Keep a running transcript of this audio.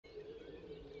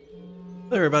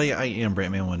Hello everybody, I am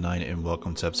Brantman19 and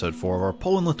welcome to episode 4 of our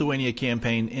Poland-Lithuania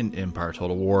campaign in Empire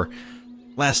Total War.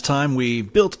 Last time we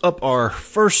built up our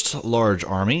first large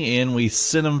army and we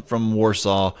sent them from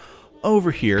Warsaw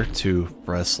over here to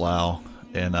Breslau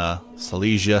in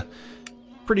Silesia.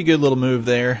 Pretty good little move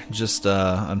there, just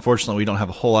unfortunately we don't have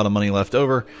a whole lot of money left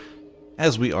over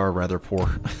as we are rather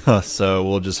poor. So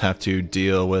we'll just have to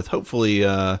deal with hopefully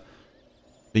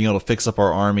being able to fix up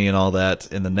our army and all that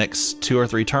in the next 2 or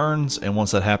 3 turns, and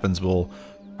once that happens we'll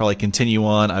probably continue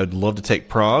on. I would love to take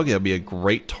Prague. That would be a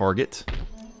great target.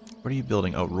 What are you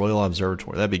building? Oh, Royal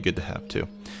Observatory. That'd be good to have too.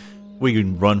 We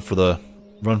can run for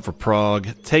Prague,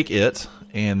 take it,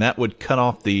 and that would cut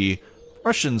off the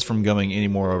Prussians from going any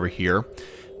more over here.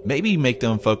 Maybe make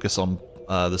them focus on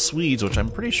the Swedes, which I'm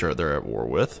pretty sure they're at war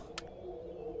with.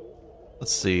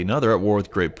 Let's see. No, they're at war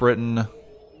with Great Britain,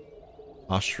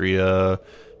 Austria.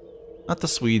 Not the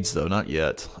Swedes, though. Not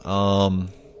yet.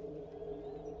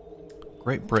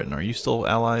 Great Britain, are you still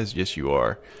allies? Yes, you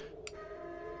are.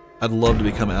 I'd love to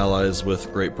become allies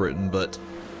with Great Britain, but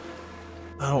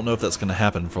I don't know if that's going to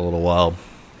happen for a little while.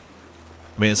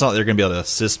 I mean, it's not like they're going to be able to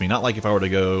assist me. Not like if I were to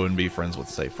go and be friends with,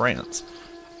 say, France.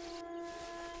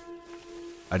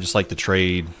 I just like to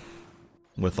trade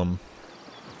with them.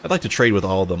 I'd like to trade with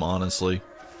all of them, honestly.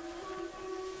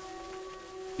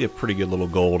 Be a pretty good little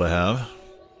goal to have.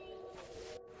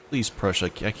 Please, Prussia.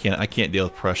 I can't deal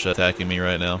with Prussia attacking me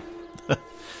right now.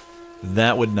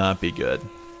 That would not be good.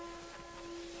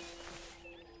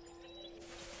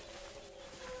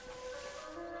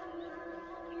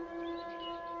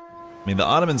 I mean, the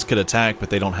Ottomans could attack, but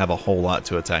they don't have a whole lot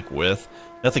to attack with.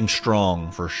 Nothing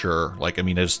strong, for sure. Like, I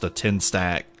mean, just a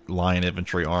 10-stack line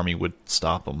infantry army would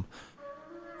stop them.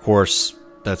 Of course,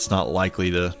 that's not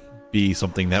likely to be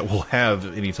something that we'll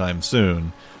have anytime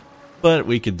soon, but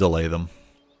we could delay them.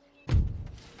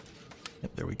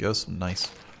 Yep, there we go. Some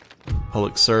nice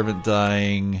public servant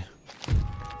dying.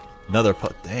 Another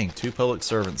dang, 2 public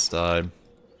servants died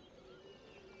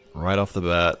right off the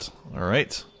bat. All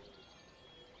right.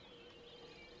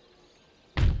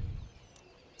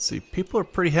 See, people are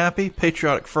pretty happy.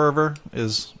 Patriotic fervor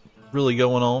is really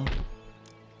going on.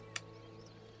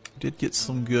 Did get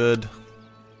some good.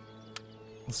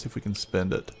 Let's see if we can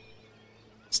spend it.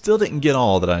 Still didn't get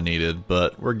all that I needed,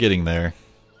 but we're getting there.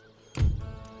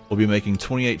 We'll be making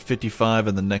 2855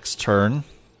 in the next turn.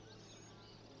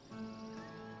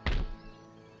 Let's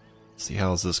see,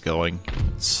 how's this going?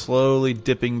 Slowly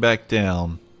dipping back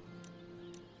down.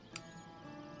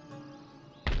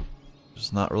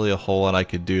 There's not really a whole lot I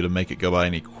could do to make it go by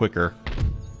any quicker,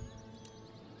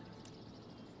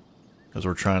 because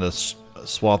we're trying to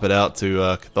swap it out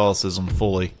to Catholicism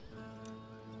fully.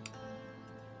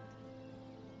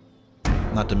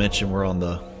 Not to mention we're on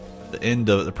the end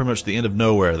of pretty much the end of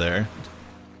nowhere there.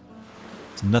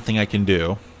 There's nothing I can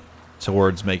do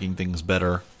towards making things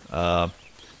better by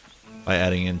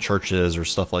adding in churches or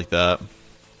stuff like that.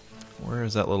 Where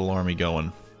is that little army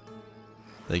going?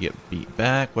 They get beat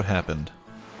back. What happened?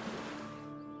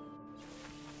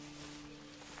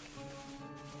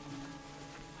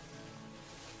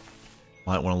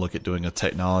 Might want to look at doing a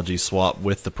technology swap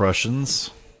with the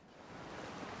Prussians.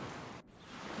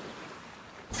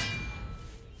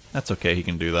 That's okay, he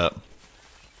can do that.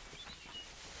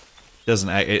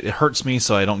 It hurts me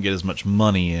so I don't get as much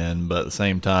money in, but at the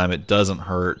same time it doesn't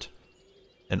hurt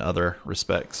in other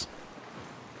respects.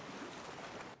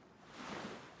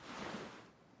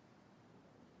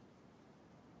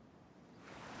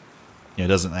 It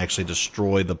doesn't actually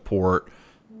destroy the port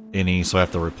any, so I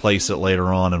have to replace it later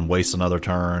on and waste another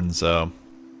turn, so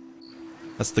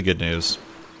that's the good news.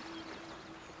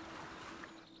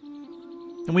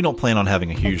 And we don't plan on having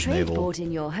a huge naval. A trade port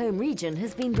in your home region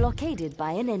has been blockaded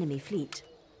by an enemy fleet.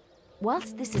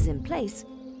 Whilst this is in place,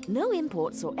 no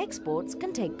imports or exports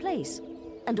can take place,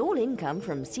 and all income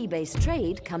from sea-based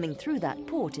trade coming through that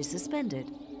port is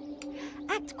suspended.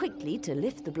 Act quickly to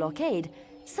lift the blockade.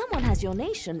 Someone has your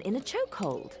nation in a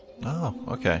chokehold. Oh,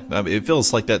 okay. I mean, it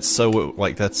feels like that's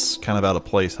that's kind of out of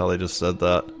place how they just said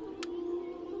that.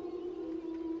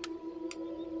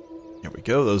 Here we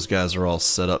go. Those guys are all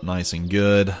set up nice and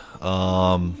good.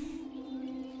 Well,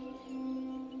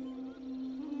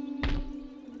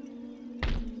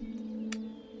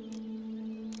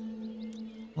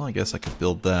 I guess I could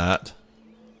build that.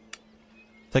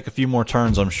 Take a few more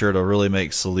turns, I'm sure, to really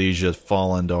make Silesia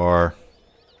fall into our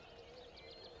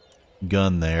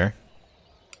gun there.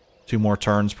 2 more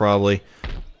turns, probably.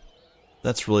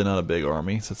 That's really not a big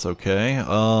army, so it's okay.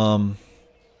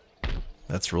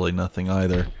 That's really nothing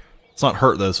either. It's not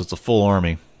hurt, though, so it's a full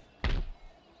army.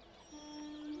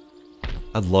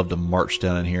 I'd love to march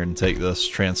down in here and take this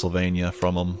Transylvania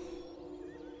from them.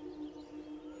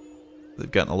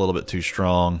 They've gotten a little bit too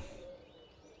strong.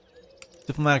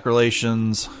 Diplomatic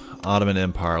relations, Ottoman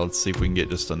Empire. Let's see if we can get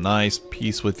just a nice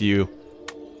peace with you.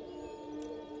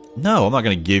 No, I'm not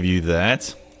going to give you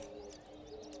that.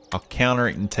 I'll counter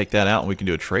it and take that out and we can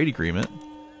do a trade agreement.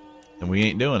 And we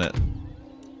ain't doing it.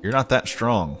 You're not that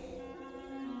strong.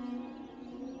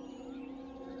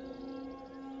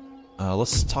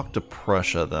 Let's talk to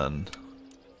Prussia then.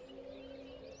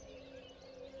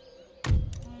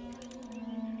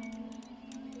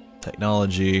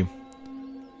 Technology.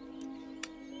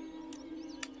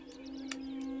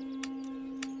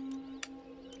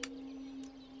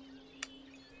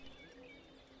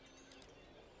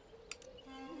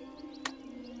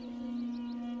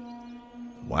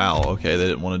 Wow, okay, they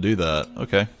didn't want to do that.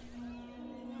 Okay.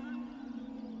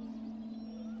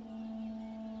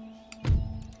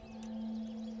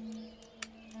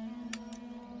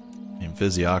 And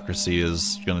physiocracy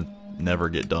is going to never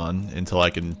get done until I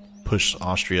can push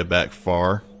Austria back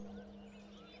far.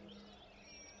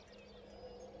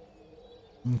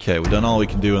 Okay, we've done all we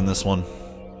can do in this one.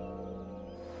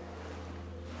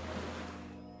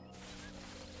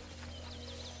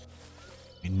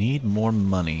 We need more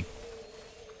money.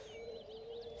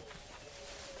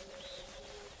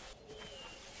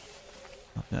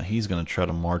 Now he's going to try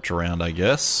to march around, I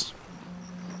guess.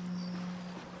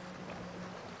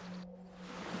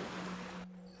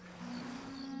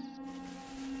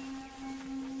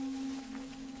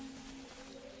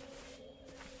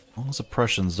 As long as the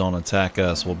Prussians don't attack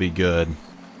us, we'll be good.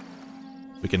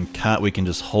 We can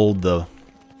just hold the,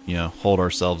 hold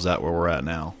ourselves at where we're at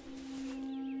now.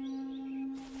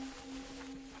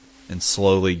 And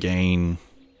slowly gain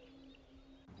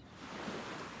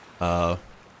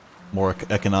more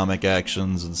economic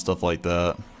actions and stuff like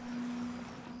that.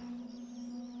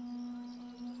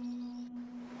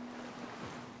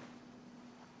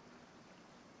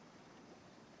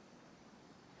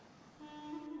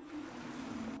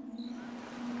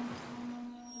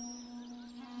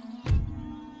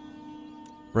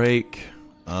 Break.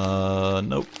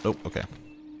 Nope, okay.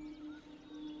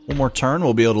 One more turn,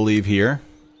 we'll be able to leave here.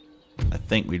 I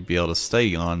think we'd be able to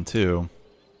stay on, too.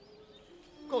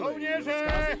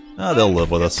 Oh, they'll live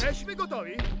with us.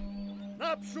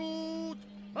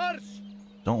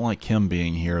 Don't like him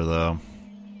being here, though.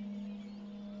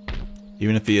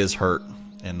 Even if he is hurt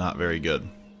and not very good.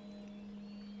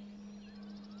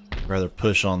 I'd rather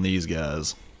push on these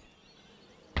guys.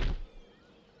 Of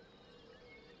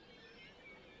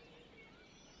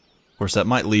course, that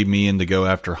might lead me in to go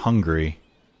after Hungary.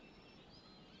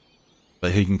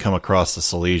 But he can come across the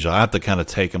Silesia. I have to kind of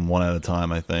take them one at a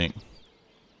time, I think.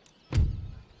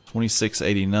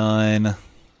 2689.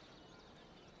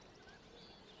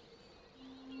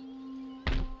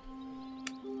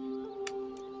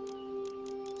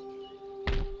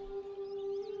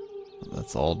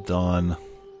 That's all done.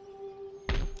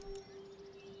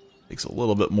 Takes a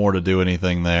little bit more to do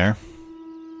anything there.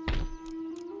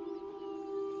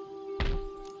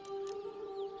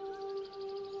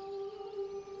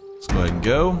 Let's go ahead and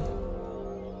go.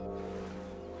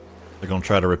 They're going to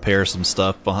try to repair some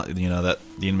stuff behind, that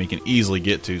the enemy can easily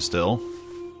get to still.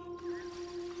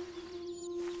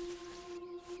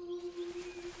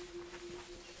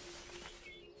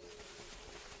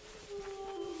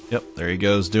 Yep, there he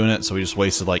goes doing it, so we just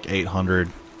wasted like 800.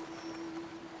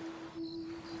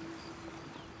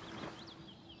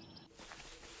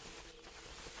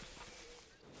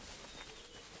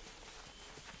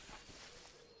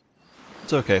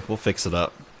 It's okay, we'll fix it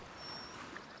up.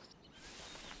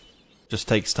 Just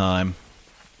takes time.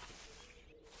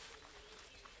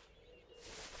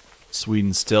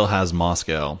 Sweden still has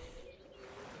Moscow.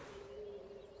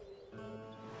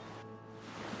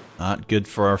 Not good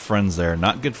for our friends there.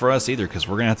 Not good for us either, because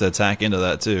we're going to have to attack into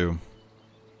that too.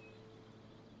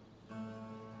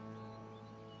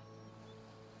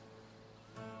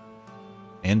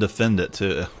 And defend it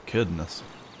too. Goodness.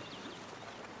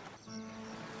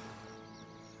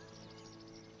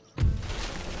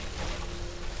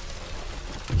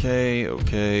 Okay.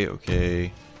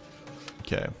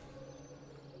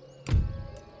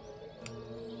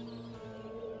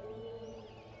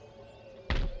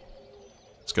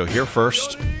 Let's go here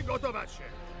first.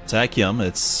 Attack him.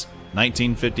 It's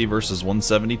 1950 versus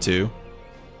 172.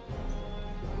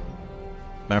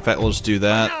 Matter of fact, we'll just do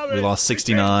that. We lost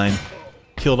 69.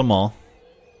 Killed them all.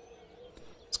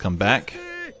 Let's come back.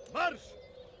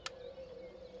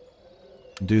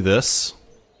 Do this.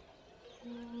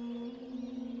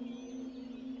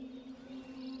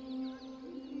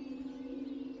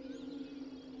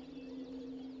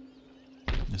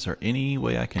 Is there any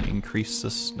way I can increase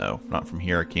this? No, not from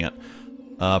here, I can't.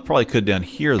 Probably could down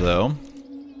here, though.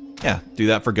 Yeah, do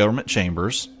that for government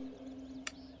chambers.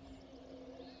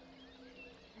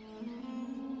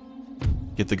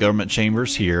 Get the government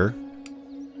chambers here.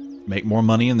 Make more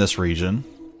money in this region.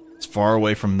 It's far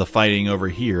away from the fighting over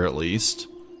here, at least.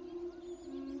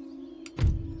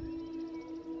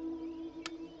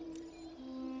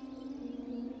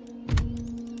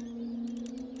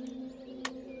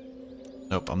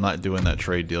 Nope, I'm not doing that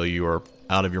trade deal. You are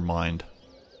out of your mind.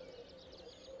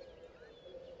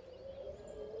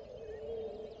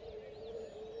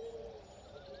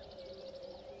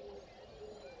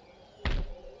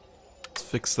 Let's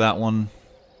fix that one.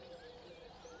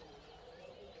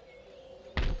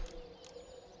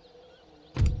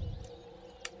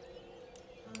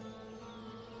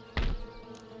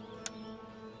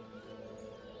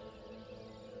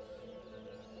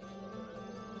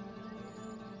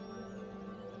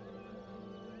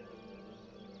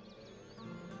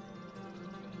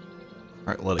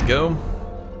 Alright, let it go.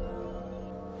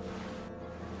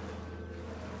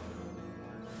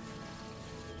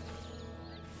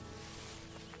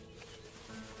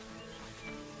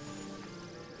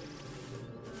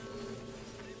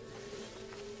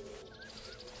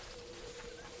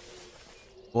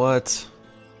 What?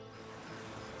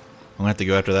 I'm gonna have to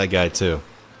go after that guy too.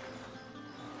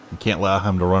 We can't allow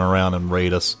him to run around and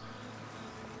raid us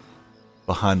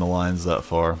behind the lines that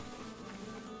far.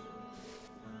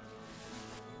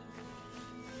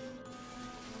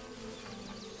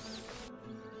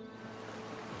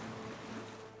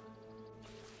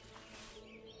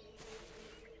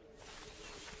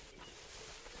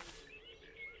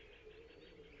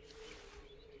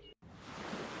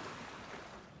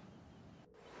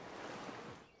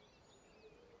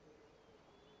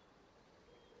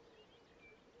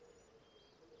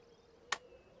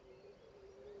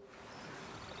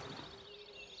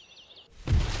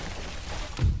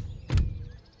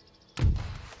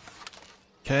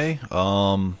 Okay,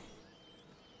 come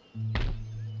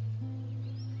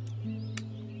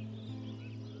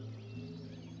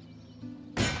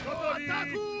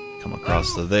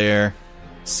across to there.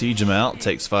 Siege him out,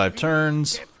 takes 5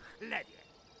 turns.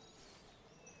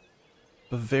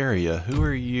 Bavaria, who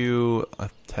are you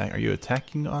are you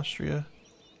attacking Austria?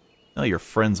 No, you're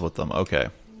friends with them, okay.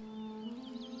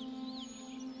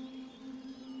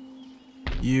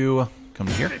 You come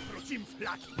here.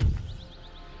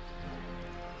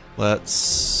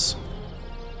 Let's...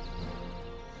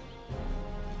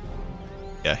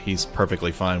 Yeah, he's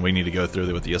perfectly fine. We need to go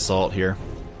through with the assault here.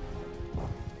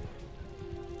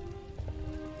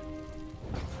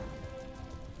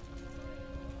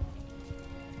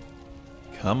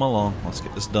 Come along, let's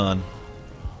get this done.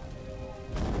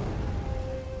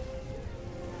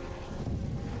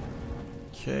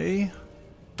 Okay.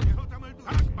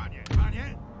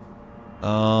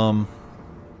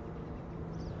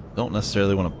 Don't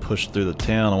necessarily want to push through the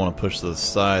town. I want to push to the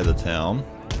side of the town.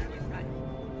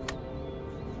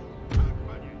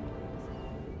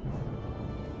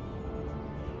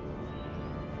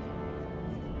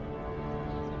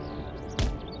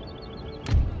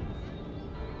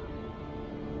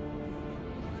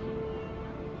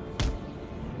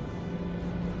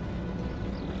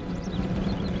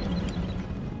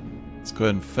 Let's go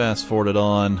ahead and fast forward it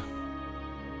on.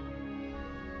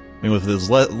 I mean, with as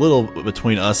little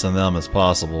between us and them as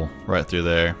possible, right through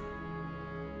there.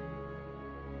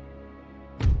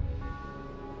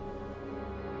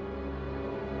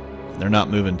 They're not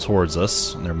moving towards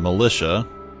us, and they're militia.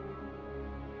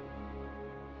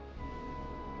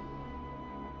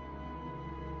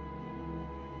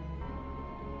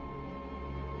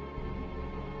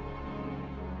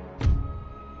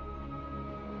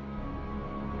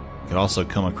 Could also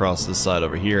come across this side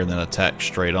over here and then attack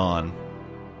straight on.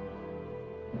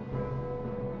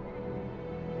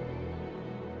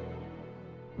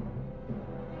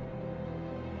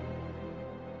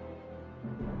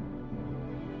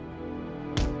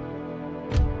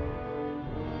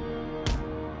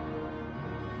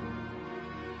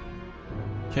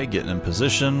 Okay, getting in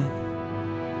position.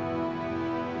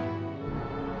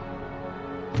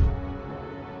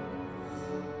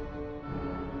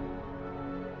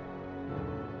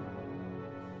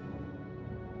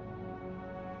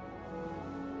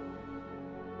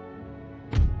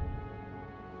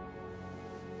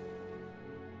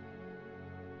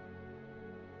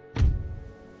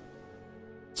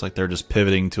 It's like they're just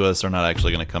pivoting to us. They're not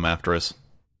actually going to come after us.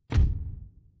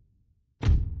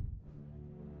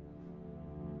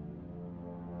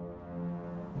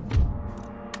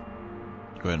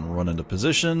 Go ahead and run into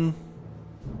position.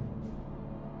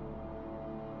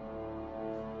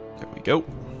 we go.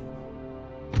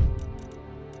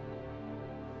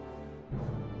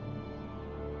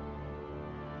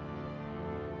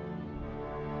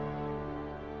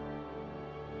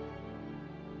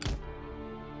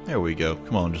 There we go.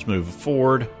 Come on, just move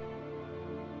forward.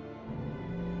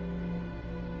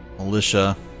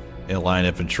 Militia, line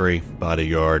infantry,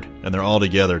 bodyguard. And they're all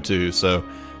together too, so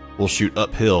we'll shoot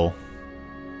uphill.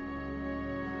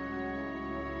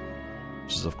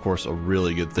 Which is, of course, a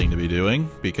really good thing to be doing,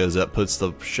 because that puts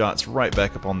the shots right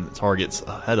back up on the targets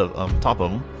ahead of, top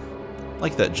of them.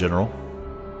 Like that, General.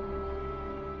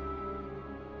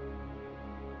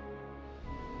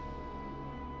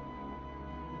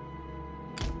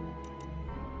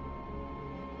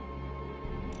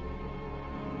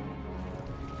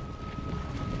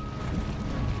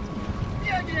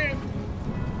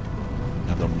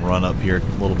 Have them run up here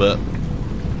a little bit.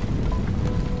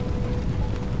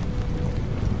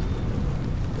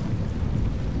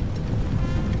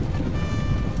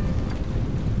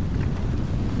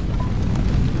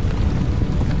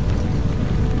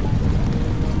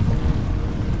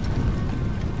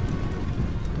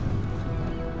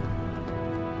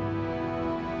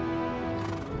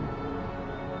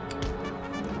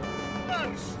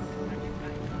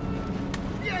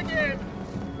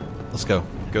 Let's go.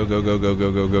 Go, go, go, go,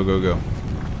 go, go, go, go, go.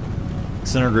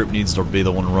 Center group needs to be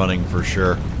the one running for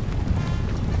sure.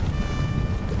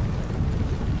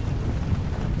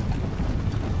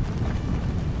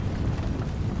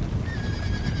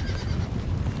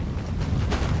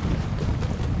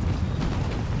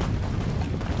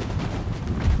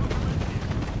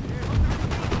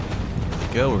 There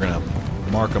we go. We're going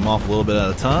to mark them off a little bit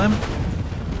at a time.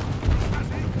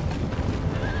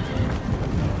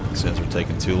 These guys are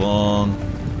taking too long.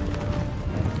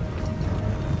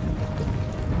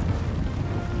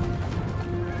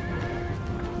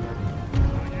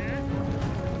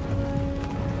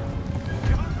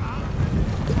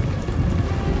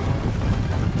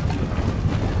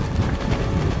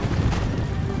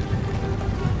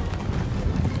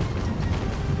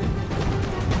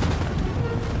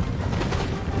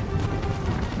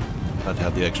 I'd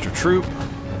have the extra troop.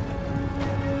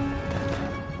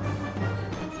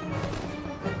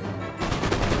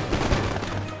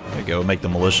 Go make the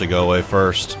militia go away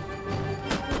first.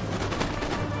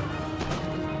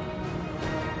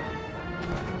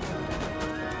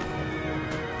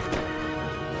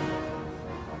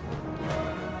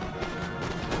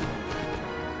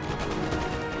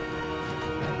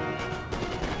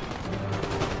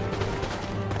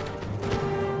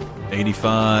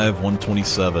 $85,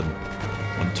 127,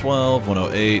 112,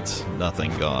 108,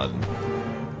 nothing gone.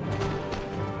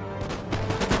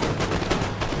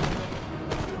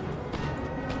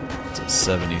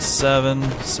 77,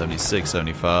 76,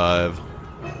 75,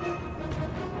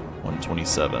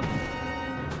 127.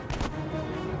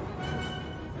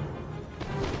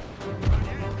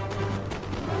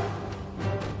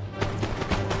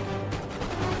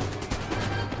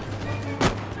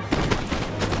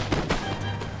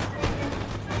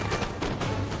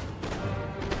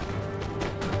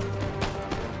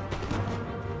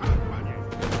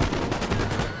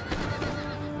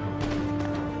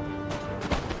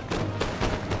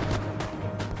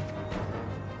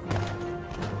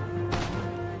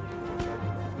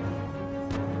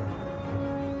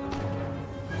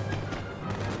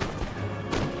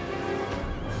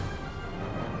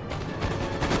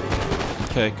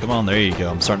 Okay, come on, there you go.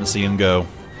 I'm starting to see him go.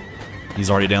 He's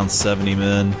already down 70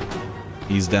 men.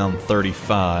 He's down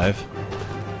 35.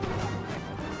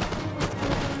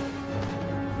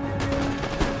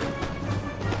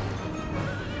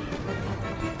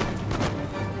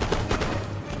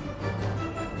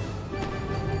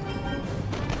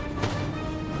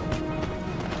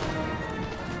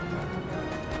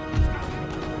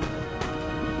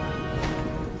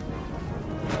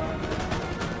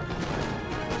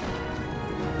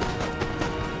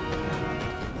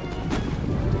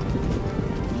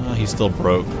 He's still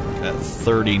broke at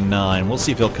 39. We'll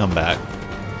see if he'll come back.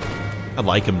 I'd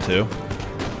like him to.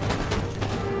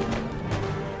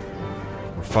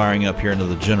 We're firing up here into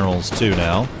the generals too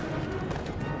now.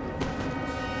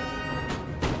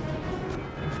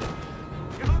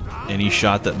 Any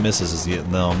shot that misses is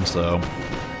getting them, so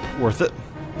worth it.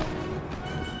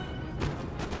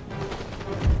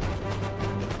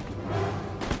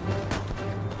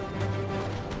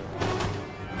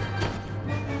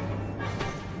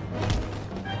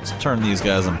 Turn these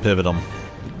guys and pivot them.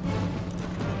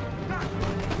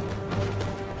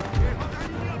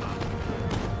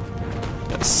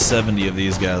 Got 70 of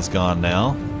these guys gone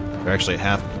now. They're actually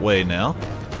halfway now.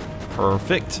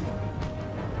 Perfect.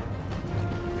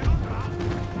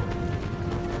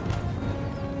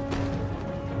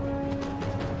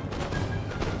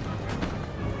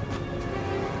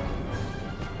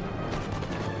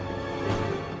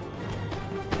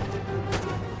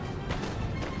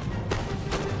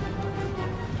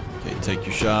 take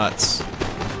your shots.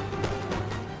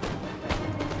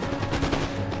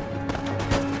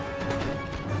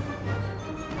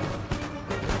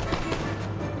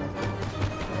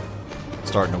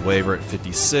 Starting to waver at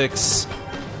 56.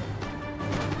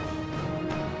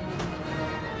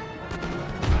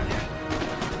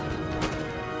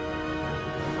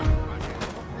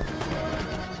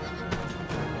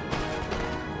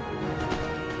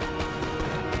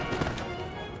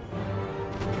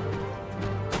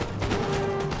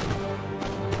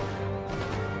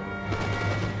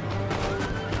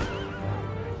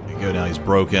 There you go, now he's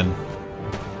broken.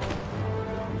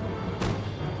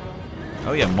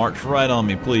 Oh yeah, march right on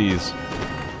me, please.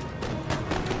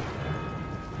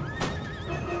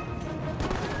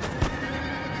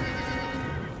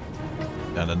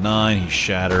 Down to 9, he's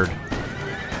shattered.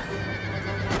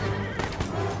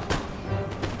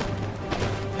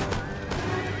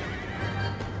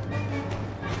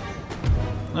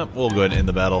 Oh, we'll go ahead and end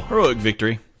the battle. Heroic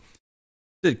victory.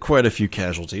 Did quite a few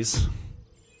casualties.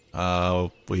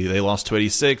 They lost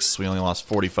 286, we only lost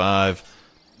 45.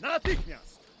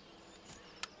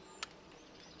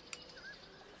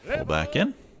 Pull back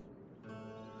in.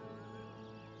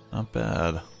 Not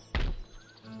bad.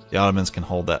 The Ottomans can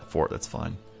hold that fort, that's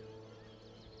fine.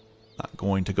 Not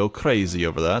going to go crazy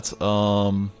over that.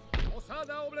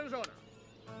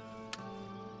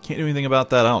 Can't do anything about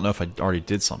that. I don't know if I already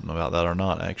did something about that or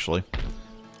not, actually.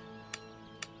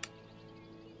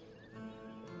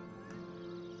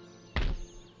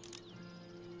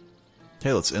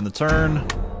 Okay, let's end the turn.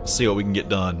 See what we can get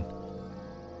done.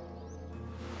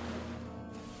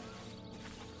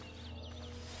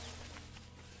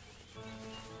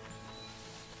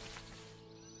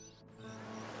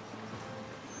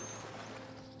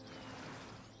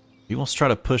 If he wants to try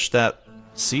to push that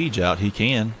siege out, he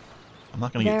can. I'm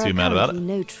not going to get too mad about it. There are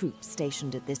no troops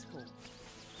stationed at this point.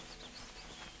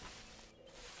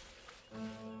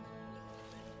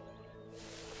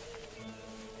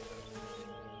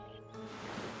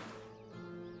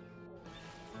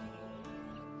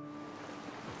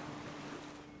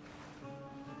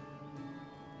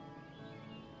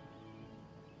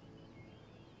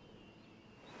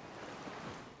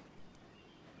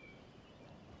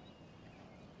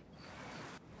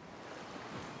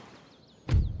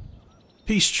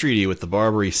 Peace treaty with the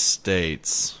Barbary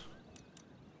states.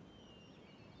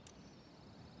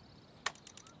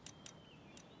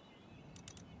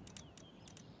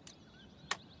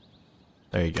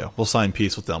 There you go. We'll sign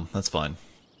peace with them. That's fine.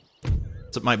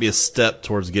 So it might be a step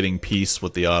towards getting peace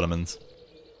with the Ottomans.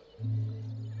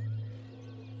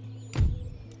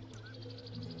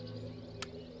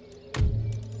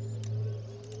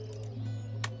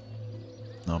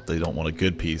 Nope, they don't want a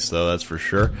good peace though, that's for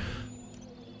sure.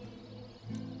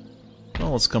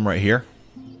 Well, let's come right here.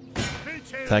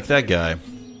 Attack that guy.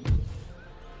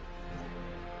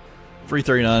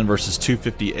 339 versus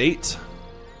 258.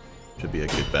 Should be a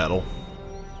good battle.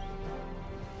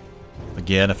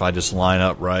 Again, if I just line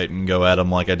up right and go at him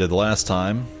like I did the last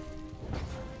time,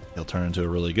 he'll turn into a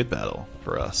really good battle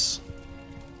for us.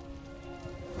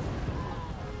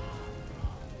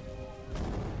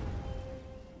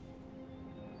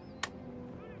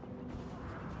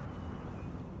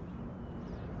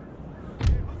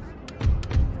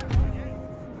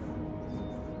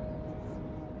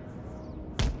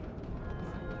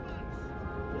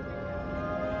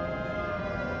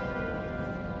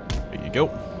 Go.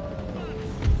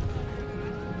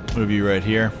 Move you right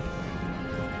here.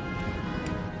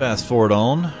 Fast forward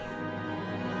on.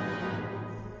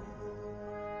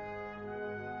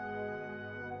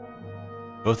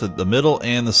 Both the middle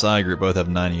and the side group both have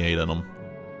 98 in them.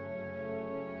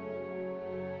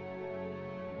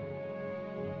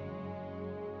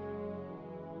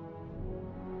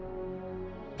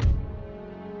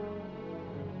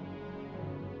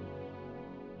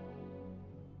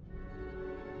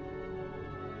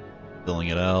 Filling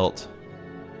it out.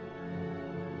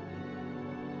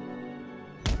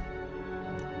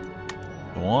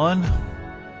 Go on.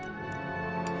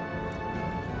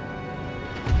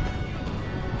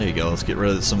 There you go. Let's get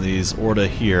rid of some of these Orda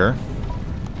here.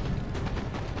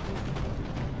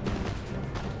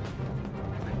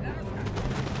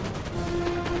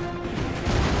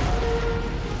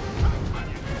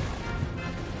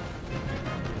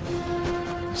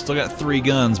 Still got 3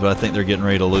 guns, but I think they're getting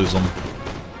ready to lose them.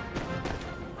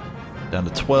 Down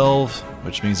to 12,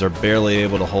 which means they're barely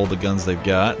able to hold the guns they've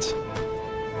got.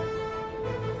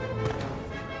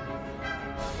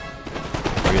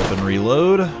 Hurry up and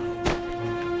reload.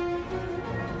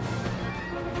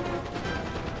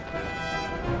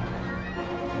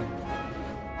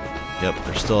 Yep,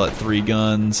 they're still at 3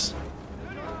 guns.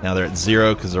 Now they're at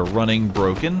 0 because they're running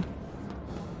broken.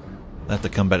 They have to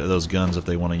come back to those guns if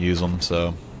they want to use them,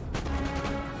 so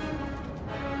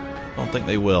don't think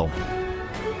they will.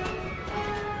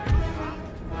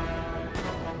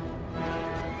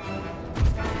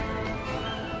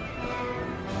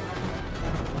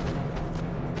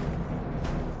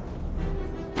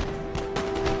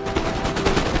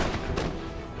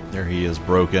 There he is,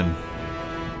 broken.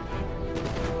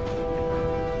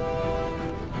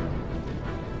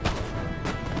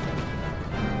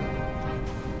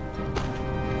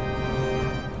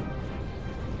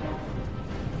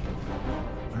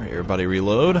 Alright, everybody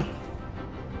reload.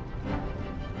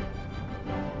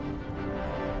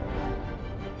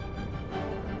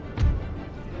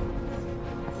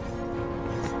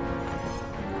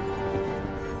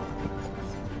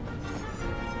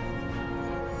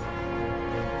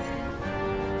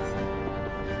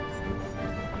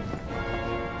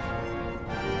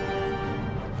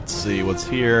 See what's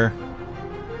here.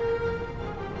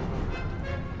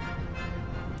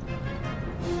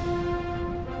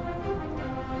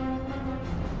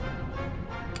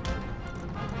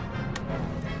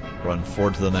 Run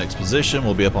forward to the next position.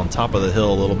 We'll be up on top of the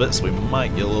hill a little bit, so we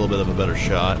might get a little bit of a better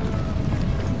shot.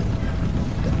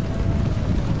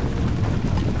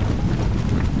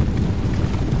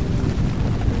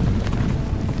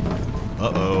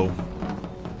 Uh-oh.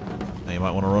 Now you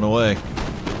might want to run away.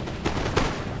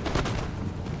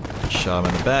 Shot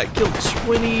him in the back, killed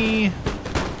 20,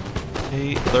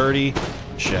 30,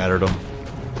 shattered him.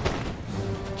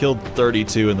 Killed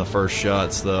 32 in the first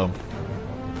shots, though.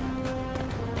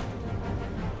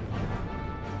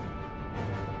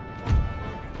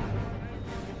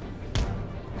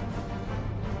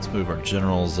 Let's move our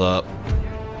generals up.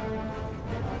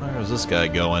 Where's this guy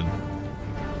going?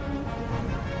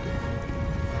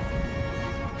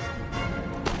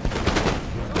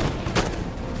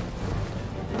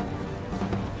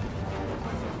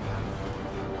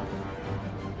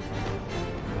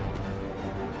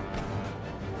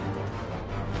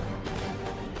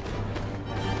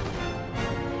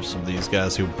 Some of these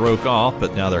guys who broke off,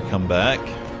 but now they're come back.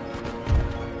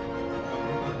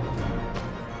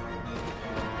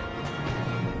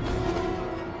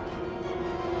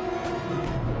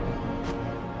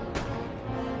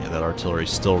 Yeah, that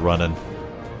artillery's still running.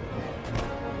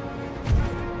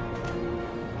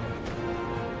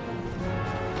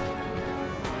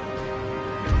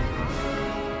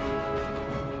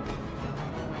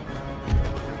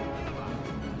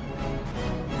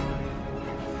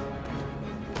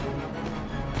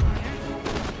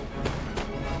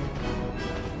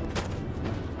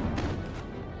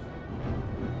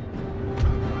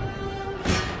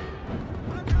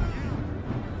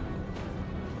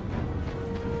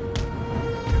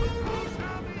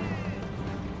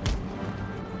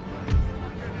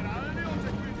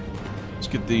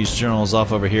 Get these generals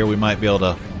off over here. We might be able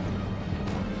to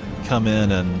come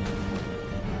in and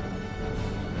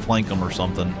flank them or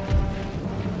something.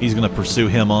 He's going to pursue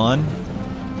him on.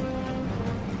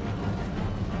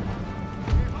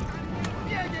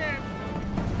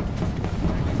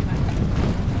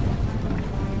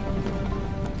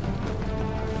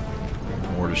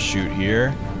 More to shoot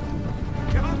here.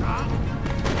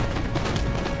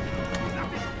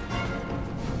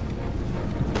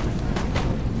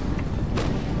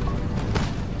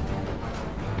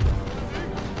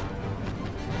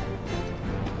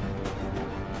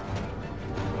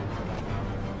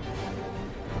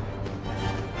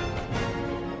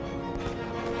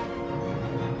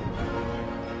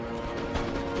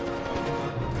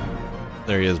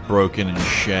 There he is, broken and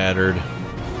shattered.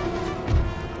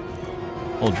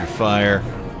 Hold your fire.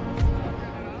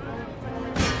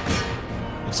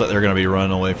 Looks like they're going to be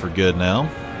running away for good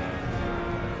now.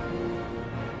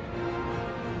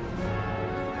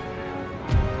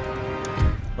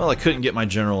 Well, I couldn't get my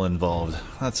general involved.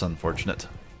 That's unfortunate.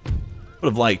 Would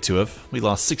have liked to have. We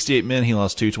lost 68 men, he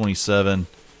lost 227.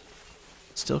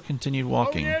 Still continued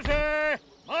walking.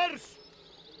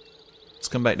 Let's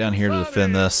come back down here to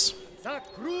defend this.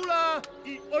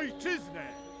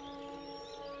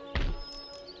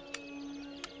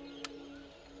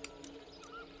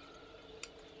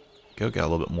 Go, got a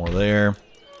little bit more there.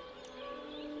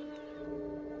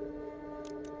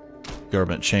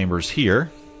 Government chambers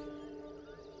here.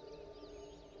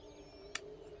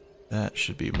 That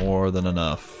should be more than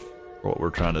enough for what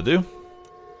we're trying to do.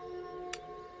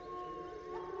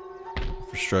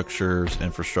 Infrastructure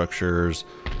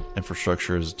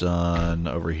is done.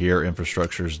 Over here,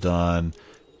 infrastructure is done.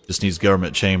 Just needs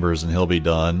government chambers and he'll be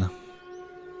done.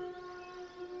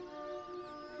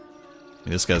 I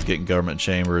mean, this guy's getting government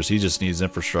chambers. He just needs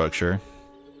infrastructure.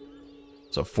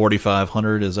 So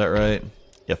 4,500, is that right?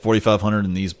 Yeah, 4,500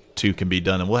 and these two can be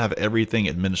done, and we'll have everything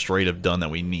administrative done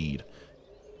that we need.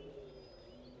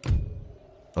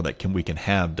 Or that we can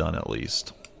have done at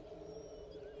least.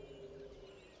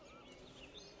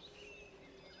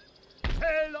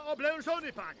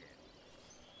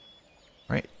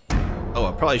 Right. Oh,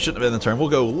 I probably shouldn't have been in the turn. We'll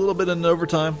go a little bit in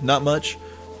overtime, not much.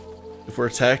 If we're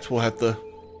attacked, we'll have to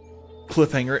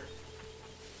cliffhanger it.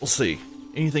 We'll see.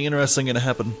 Anything interesting going to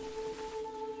happen?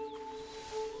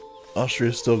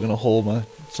 Austria's still going to hold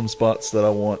some spots that I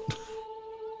want.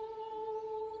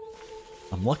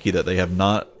 I'm lucky that they have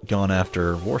not gone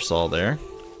after Warsaw there.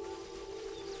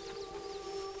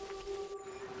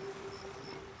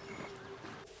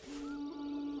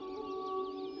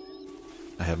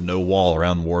 I have no wall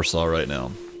around Warsaw right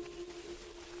now.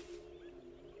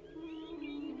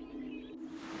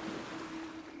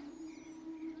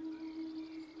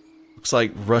 Looks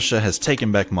like Russia has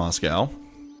taken back Moscow.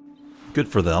 Good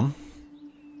for them.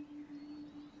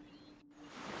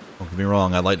 Don't get me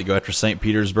wrong, I'd like to go after St.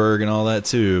 Petersburg and all that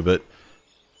too, but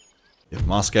if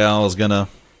Moscow is gonna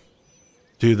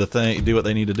do what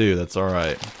they need to do, that's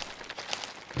alright.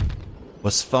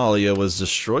 Westphalia was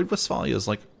destroyed. Westphalia is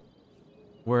like,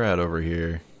 we're at over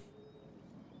here.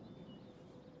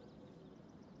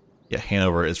 Yeah,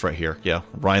 Hanover is right here. Yeah,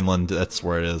 Rhineland, that's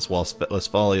where it is.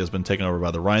 Westphalia has been taken over by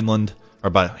the Rhineland,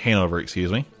 or by Hanover,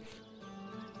 excuse me.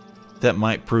 That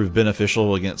might prove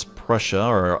beneficial against Prussia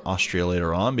or Austria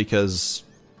later on, because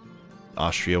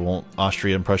Austria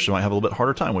and Prussia might have a little bit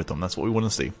harder time with them. That's what we want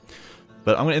to see.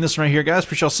 But I'm going to end this right here, guys.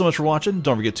 Appreciate y'all so much for watching.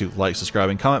 Don't forget to like, subscribe,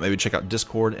 and comment. Maybe check out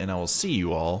Discord, and I will see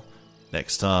you all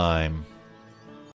next time.